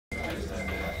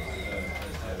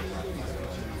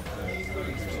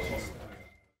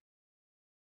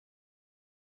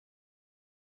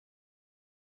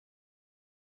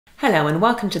Hello and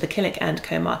welcome to the Killik &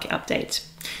 Co market update.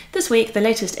 This week, the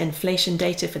latest inflation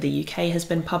data for the UK has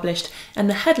been published, and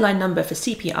the headline number for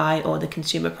CPI, or the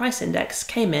Consumer Price Index,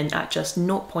 came in at just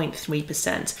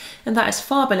 0.3%, and that is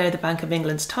far below the Bank of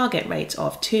England's target rate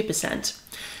of 2%.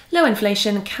 Low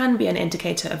inflation can be an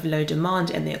indicator of low demand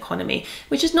in the economy,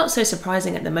 which is not so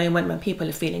surprising at the moment when people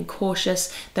are feeling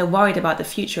cautious, they're worried about the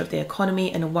future of the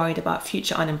economy and are worried about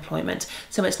future unemployment,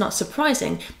 so it's not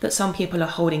surprising that some people are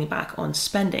holding back on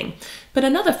spending. But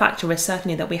another factor is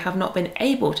certainly that we have not been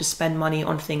able to spend money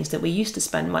on things that we used to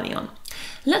spend money on.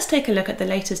 Let's take a look at the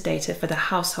latest data for the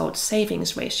household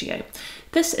savings ratio.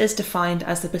 This is defined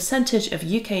as the percentage of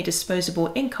UK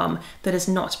disposable income that is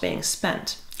not being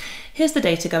spent. Here's the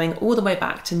data going all the way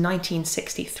back to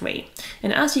 1963,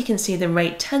 and as you can see, the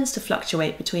rate tends to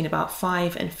fluctuate between about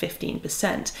 5 and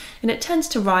 15%, and it tends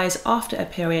to rise after a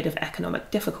period of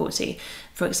economic difficulty.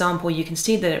 For example, you can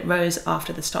see that it rose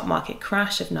after the stock market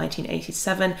crash of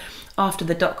 1987, after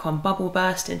the dot-com bubble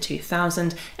burst in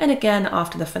 2000, and again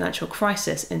after the financial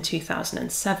crisis in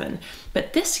 2007.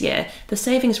 But this year, the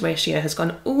savings ratio has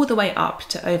gone all the way up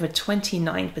to over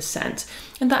 29%,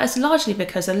 and that is largely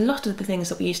because a lot of the things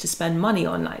that we used to spend money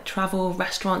on, like travel,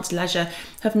 restaurants, leisure,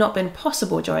 have not been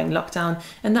possible during lockdown,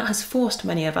 and that has forced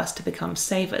many of us to become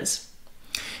savers.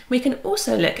 We can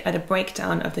also look at a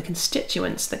breakdown of the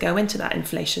constituents that go into that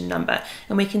inflation number,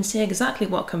 and we can see exactly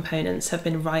what components have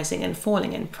been rising and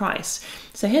falling in price.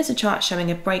 So here's a chart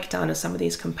showing a breakdown of some of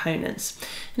these components.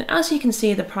 And as you can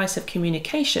see, the price of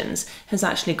communications has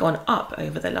actually gone up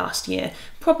over the last year,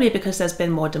 probably because there's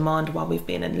been more demand while we've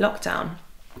been in lockdown.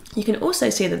 You can also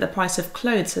see that the price of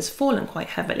clothes has fallen quite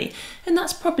heavily, and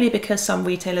that's probably because some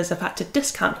retailers have had to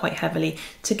discount quite heavily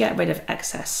to get rid of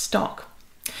excess stock.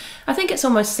 I think it's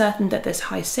almost certain that this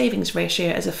high savings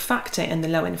ratio is a factor in the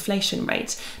low inflation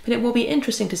rate, but it will be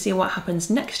interesting to see what happens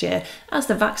next year as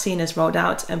the vaccine is rolled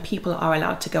out and people are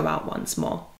allowed to go out once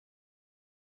more.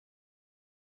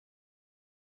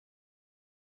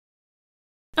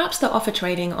 Apps that offer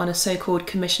trading on a so-called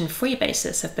commission-free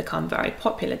basis have become very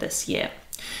popular this year.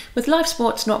 With live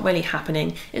sports not really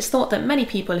happening, it's thought that many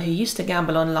people who used to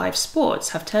gamble on live sports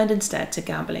have turned instead to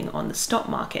gambling on the stock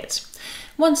market.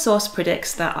 One source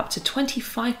predicts that up to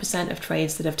 25% of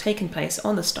trades that have taken place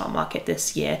on the stock market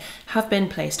this year have been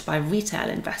placed by retail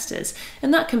investors,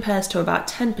 and that compares to about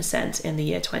 10% in the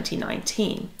year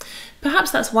 2019.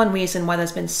 Perhaps that's one reason why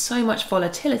there's been so much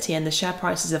volatility in the share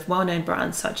prices of well-known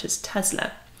brands such as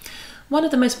Tesla. One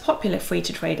of the most popular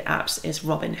free-to-trade apps is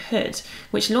Robinhood,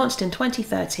 which launched in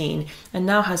 2013 and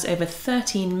now has over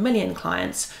 13 million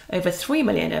clients, over 3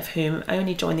 million of whom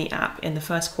only joined the app in the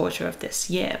first quarter of this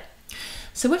year.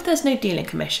 So if there's no dealing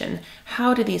commission,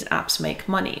 how do these apps make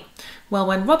money? Well,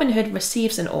 when Robinhood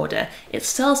receives an order, it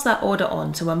sells that order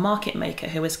on to a market maker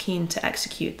who is keen to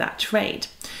execute that trade.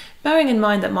 Bearing in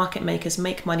mind that market makers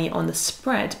make money on the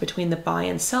spread between the buy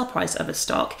and sell price of a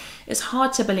stock, it's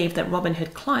hard to believe that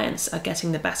Robinhood clients are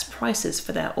getting the best prices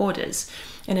for their orders.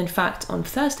 And in fact, on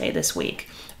Thursday this week,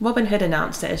 Robinhood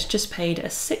announced that it's just paid a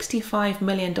 $65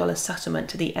 million settlement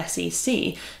to the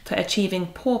SEC for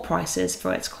achieving poor prices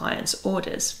for its clients'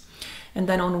 orders. And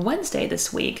then on Wednesday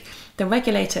this week, the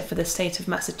regulator for the state of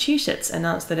Massachusetts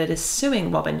announced that it is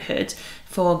suing Robinhood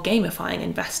for gamifying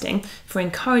investing, for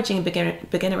encouraging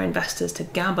beginner investors to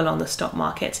gamble on the stock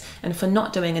market, and for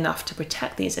not doing enough to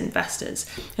protect these investors.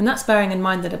 And that's bearing in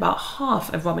mind that about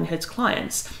half of Robinhood's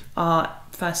clients are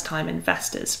first-time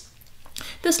investors.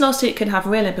 This lawsuit could have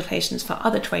real implications for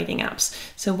other trading apps,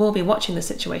 so we'll be watching the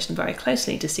situation very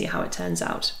closely to see how it turns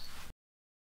out.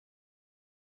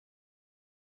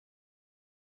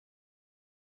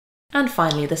 And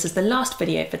finally, this is the last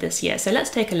video for this year, so let's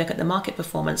take a look at the market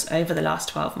performance over the last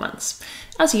 12 months.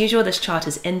 As usual, this chart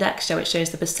is indexed, so it shows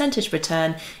the percentage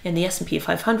return in the S&P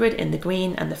 500 in the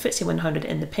green and the FTSE 100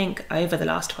 in the pink over the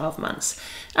last 12 months.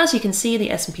 As you can see,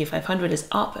 the S&P 500 is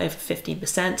up over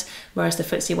 15%, whereas the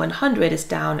FTSE 100 is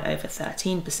down over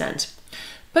 13%.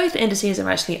 Both indices are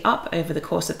actually up over the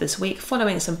course of this week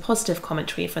following some positive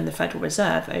commentary from the Federal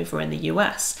Reserve over in the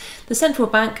US. The central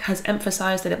bank has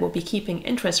emphasized that it will be keeping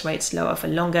interest rates lower for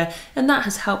longer, and that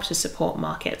has helped to support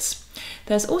markets.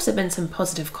 There's also been some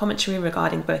positive commentary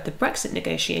regarding both the Brexit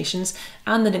negotiations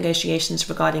and the negotiations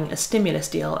regarding a stimulus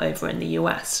deal over in the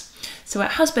US. So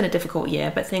it has been a difficult year,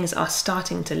 but things are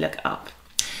starting to look up.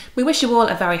 We wish you all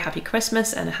a very happy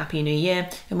Christmas and a happy New Year,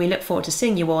 and we look forward to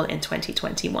seeing you all in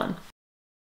 2021.